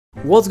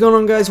What's going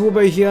on, guys?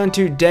 Wilbo here, and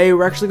today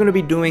we're actually going to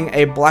be doing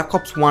a Black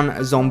Ops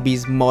 1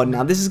 Zombies mod.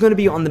 Now this is going to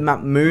be on the map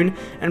Moon,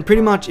 and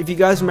pretty much if you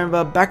guys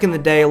remember back in the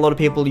day, a lot of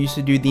people used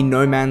to do the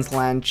No Man's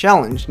Land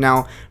challenge.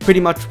 Now pretty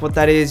much what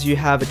that is, you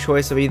have a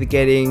choice of either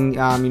getting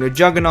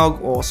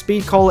Juggernog or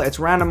Speed Cola. It's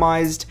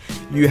randomized.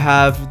 You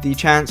have the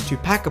chance to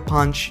pack a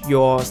punch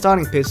your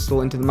starting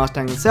pistol into the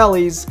Mustang and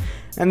Sally's,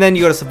 and then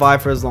you gotta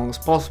survive for as long as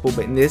possible.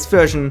 But in this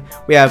version,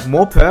 we have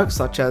more perks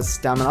such as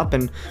Stamina Up,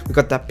 and we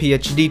got that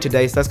PhD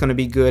today, so that's gonna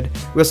be good.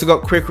 We also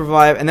got Quick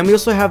Revive, and then we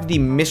also have the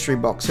Mystery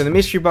Box. So the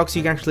Mystery Box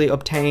you can actually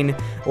obtain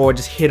or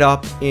just hit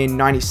up in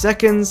 90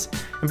 seconds.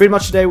 And pretty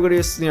much today we're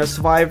gonna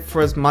survive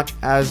for as much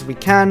as we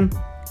can,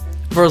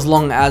 for as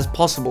long as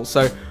possible.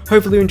 So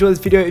hopefully you enjoy this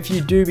video. If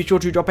you do, be sure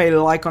to drop a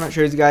like on it.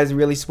 Shows you guys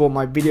really support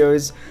my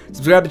videos.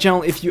 Subscribe to the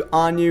channel if you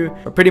are new.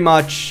 But pretty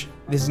much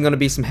this is going to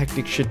be some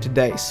hectic shit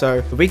today. So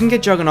if we can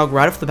get Juggernog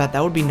right off the bat,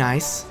 that would be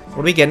nice. What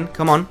are we getting?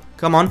 Come on,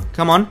 come on,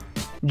 come on.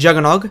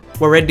 Juggernog,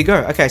 we're ready to go.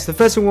 Okay, so the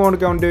first thing we want to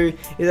go and do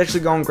is actually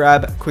go and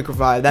grab Quick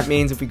Revive. That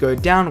means if we go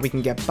down, we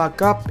can get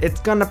back up. It's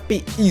gonna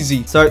be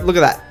easy. So look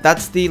at that.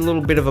 That's the little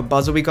bit of a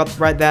buzzer we got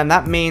right there, and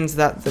that means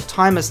that the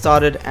timer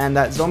started and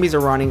that zombies are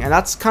running, and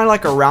that's kind of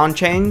like a round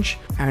change.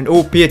 And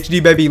oh,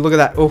 PhD baby, look at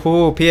that. Oh,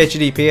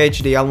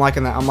 PhD. I'm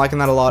liking that. I'm liking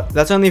that a lot.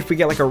 That's only if we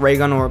get like a ray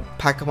gun or a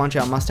pack a punch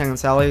out Mustang and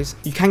Sally's.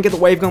 You can get the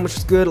wave gun, which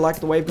is good. I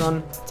like the wave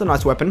gun. It's a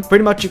nice weapon.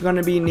 Pretty much you're going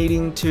to be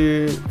needing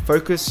to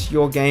focus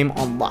your game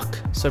on luck.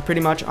 So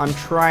pretty much I'm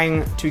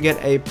trying to get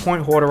a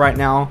point hoarder right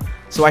now,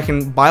 so I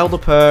can buy all the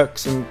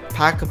perks and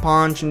pack a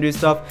punch and do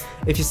stuff.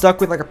 If you're stuck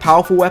with like a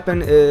powerful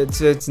weapon,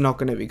 it's not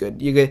going to be good.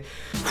 You're going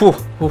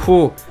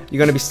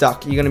to be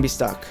stuck. You're going to be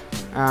stuck.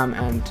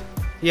 And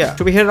yeah,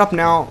 should we hit it up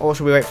now or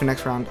should we wait for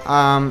next round?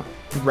 I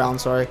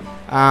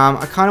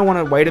kind of want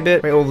to wait a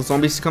bit, wait all the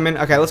zombies to come in.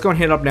 Okay, let's go and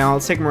hit it up now.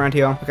 Let's take them around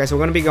here. Okay, so we're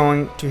going to be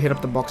going to hit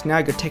up the box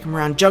now. Go take them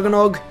around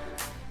Juggernog.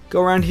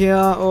 Go around here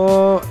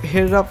or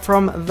hit it up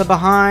from the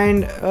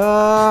behind.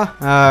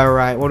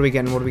 Alright, what are we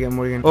getting? What are we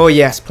getting? Oh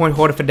yes, point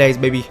hoarder for days,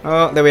 baby.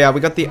 Oh, there we are. We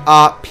got the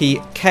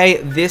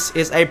RPK. This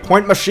is a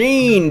point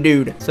machine,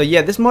 dude. So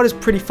yeah, this mod is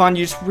pretty fun.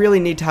 You just really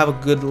need to have a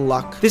good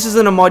luck. This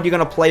isn't a mod you're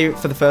gonna play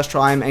for the first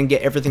time and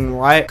get everything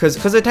right, because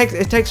it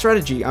takes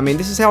strategy. I mean,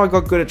 this is how I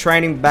got good at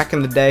training back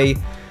in the day.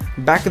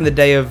 Back in the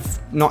day of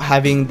not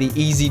having the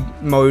easy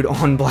mode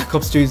on Black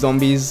Ops 2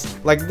 Zombies.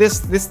 Like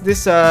this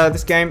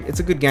game, it's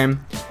a good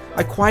game.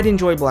 I quite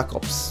enjoy Black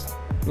Ops.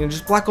 You know,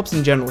 just Black Ops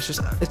in general. It's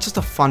just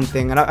a fun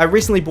thing. And I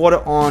recently bought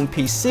it on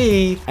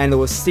PC, and there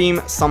was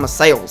Steam summer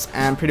sales,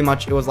 and pretty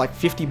much it was like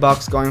 50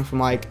 bucks, going from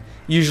like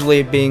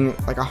usually being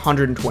like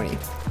 120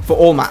 for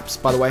all maps,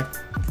 by the way.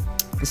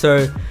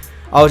 So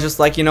I was just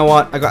like, you know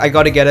what? I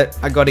gotta get it.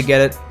 I gotta get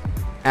it.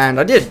 And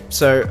I did.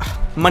 So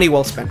money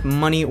well spent.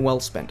 Money well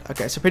spent.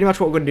 Okay, so pretty much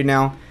what we're gonna do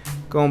now,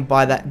 go and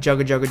buy that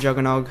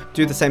Juggernog.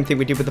 Do the same thing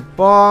we did with the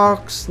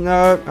box.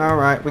 No,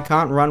 alright, we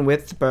can't run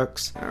with the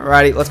perks.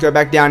 Alrighty, let's go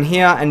back down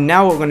here. And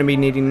now what we're going to be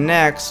needing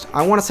next,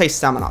 I want to say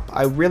Stamina Up.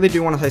 I really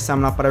do want to say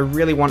Stamina Up, but I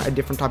really want a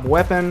different type of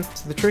weapon.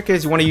 So the trick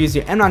is you want to use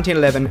your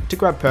M1911 to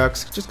grab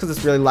perks, just because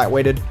it's really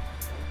lightweighted.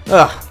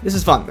 Ugh, this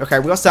is fun. Okay,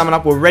 we got Stamina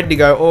Up, we're ready to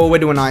go. Oh, we're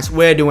doing nice.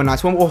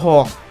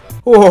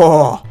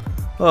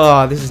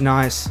 Oh, this is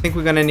nice. I think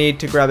we're going to need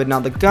to grab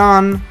another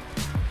gun.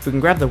 If we can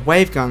grab the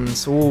wave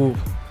guns, ooh,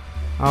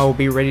 I'll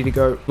be ready to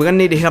go. We're gonna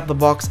need to hit up the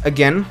box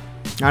again.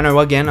 I know,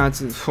 again. I'm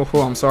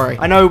sorry.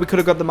 I know we could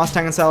have got the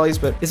Mustang and Sally's,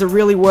 but is it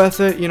really worth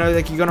it? You know,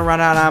 like, you're gonna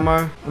run out of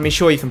ammo. I mean,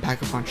 sure, you can pack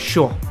a punch.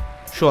 Sure,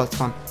 that's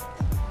fun.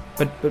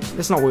 But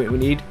that's not what we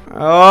need.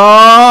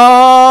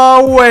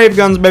 Oh, wave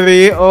guns,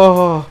 baby.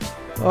 Oh,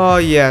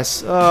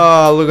 yes.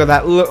 Oh, look at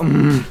that. Look.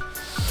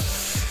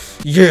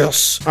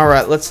 Yes. All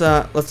right, let's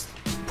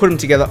put them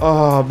together.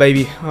 Oh,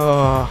 baby.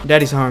 Oh,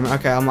 daddy's home.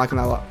 Okay, I'm liking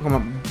that a lot. Come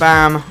on.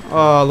 Bam.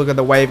 Oh, look at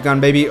the wave gun,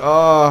 baby.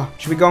 Oh,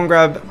 should we go and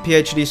grab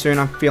PhD soon?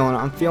 I'm feeling it.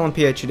 I'm feeling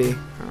PhD.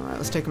 All right,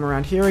 let's take him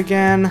around here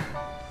again.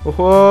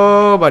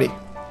 Oh, buddy.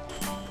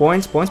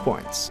 Points. Well,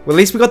 at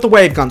least we got the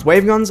wave guns.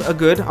 Wave guns are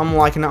good. I'm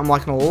liking it. I'm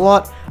liking it a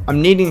lot.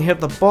 I'm needing to hit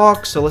the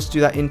box, so let's do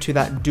that into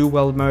that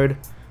dual mode.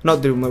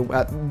 Not dual mode.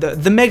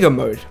 The mega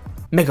mode.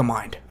 Mega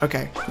mind.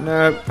 Okay.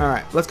 No. All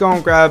right. Let's go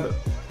and grab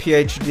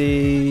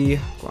PhD.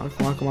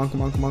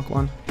 Come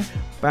on.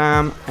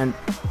 Bam and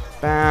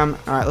bam.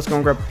 All right. Let's go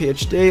and grab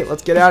PhD.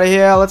 Let's get out of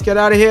here.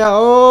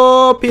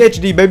 Oh,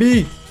 PhD,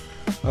 baby.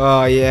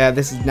 Oh, yeah.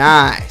 This is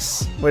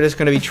nice. We're just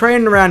going to be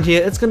training around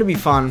here. It's going to be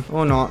fun.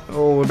 Or not.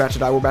 Oh, we're about to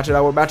die.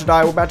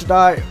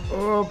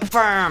 Oh,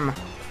 bam.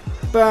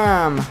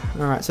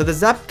 All right. So the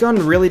zap gun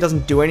really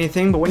doesn't do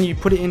anything, but when you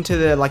put it into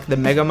the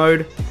mega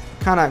mode,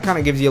 kind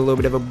of gives you a little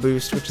bit of a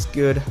boost, which is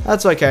good.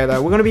 That's okay though.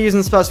 We're gonna be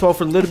using Spaz 12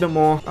 for a little bit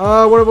more.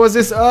 What was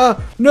this?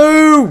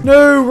 No,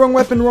 wrong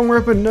weapon.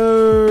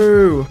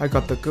 No, I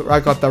got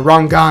the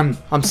wrong gun.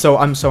 I'm so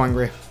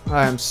angry.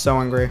 I am so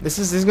angry. This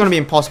is gonna be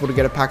impossible to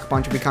get a pack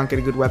punch if we can't get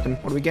a good weapon.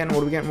 What are we getting?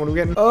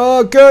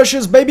 Oh,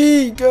 Gershes,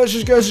 baby!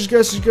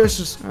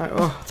 Gershes. Alright,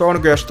 oh, throwing a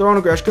Gersh.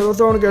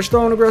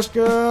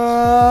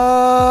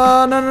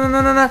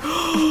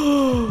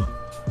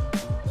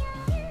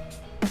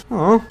 No.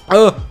 Oh.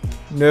 Oh.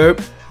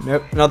 Nope.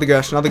 Nope. Another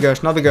gush. Another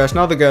gush. Another gush.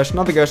 Another gush.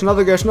 Another gush.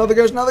 Another gush. Another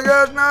gush. Another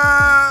gush. No.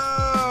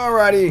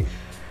 Alrighty.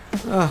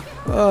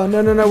 Oh,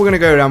 no, no, no. We're gonna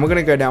go down. We're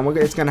gonna go down.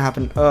 It's gonna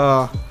happen.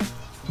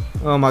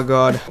 Oh my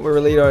god. We're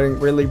really loading.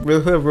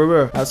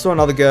 I saw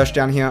another Gersh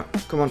down here.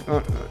 Come on.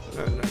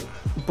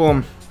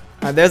 Boom.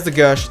 Alright, there's the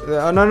Gersh.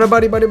 No, no,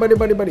 buddy.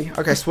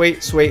 Okay,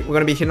 sweet, sweet. We're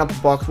gonna be hitting up the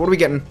box. What are we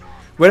getting?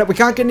 We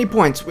can't get any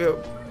points. We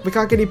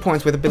can't get any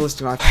points with a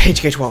ballistic knife.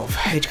 HK12.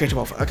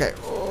 HK12. Okay.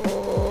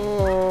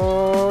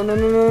 Oh, no,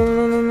 no, no,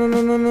 no, no,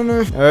 no, no, no,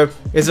 no. Oh,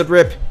 is it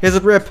rip? Is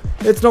it rip?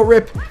 It's not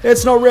rip.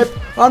 It's not rip.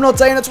 I'm not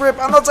saying it's rip.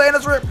 I'm not saying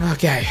it's rip.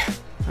 Okay.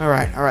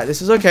 Alright,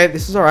 this is okay,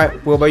 this is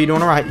alright. Wilbur, you're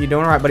doing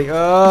alright, buddy.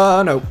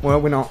 No, well,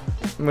 we're not.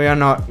 We are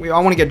not. I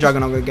want to get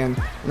Juggernaut again.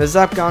 And the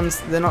Zap guns,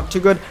 they're not too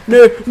good.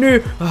 No, no!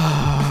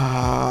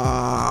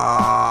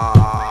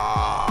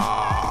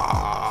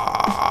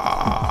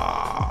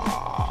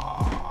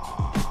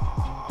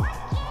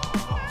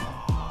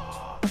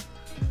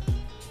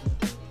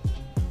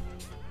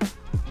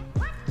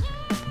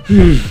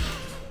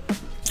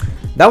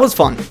 That was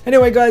fun.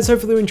 Anyway guys,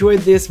 hopefully you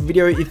enjoyed this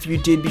video. If you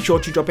did, be sure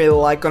to drop a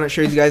like on it.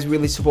 Shows you guys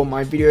really support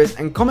my videos.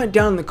 And comment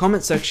down in the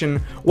comment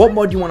section what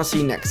mod you want to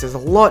see next. There's a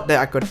lot that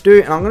I could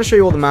do. And I'm going to show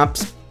you all the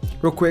maps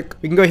real quick.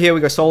 We can go here,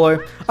 we go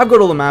solo. I've got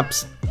all the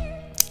maps.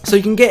 So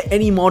you can get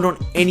any mod on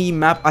any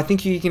map. I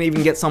think you can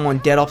even get some on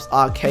Dead Ops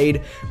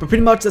Arcade. But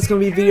pretty much that's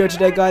going to be the video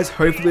today guys.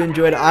 Hopefully you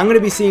enjoyed it. I'm going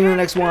to be seeing you in the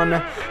next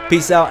one.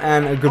 Peace out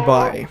and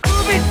goodbye.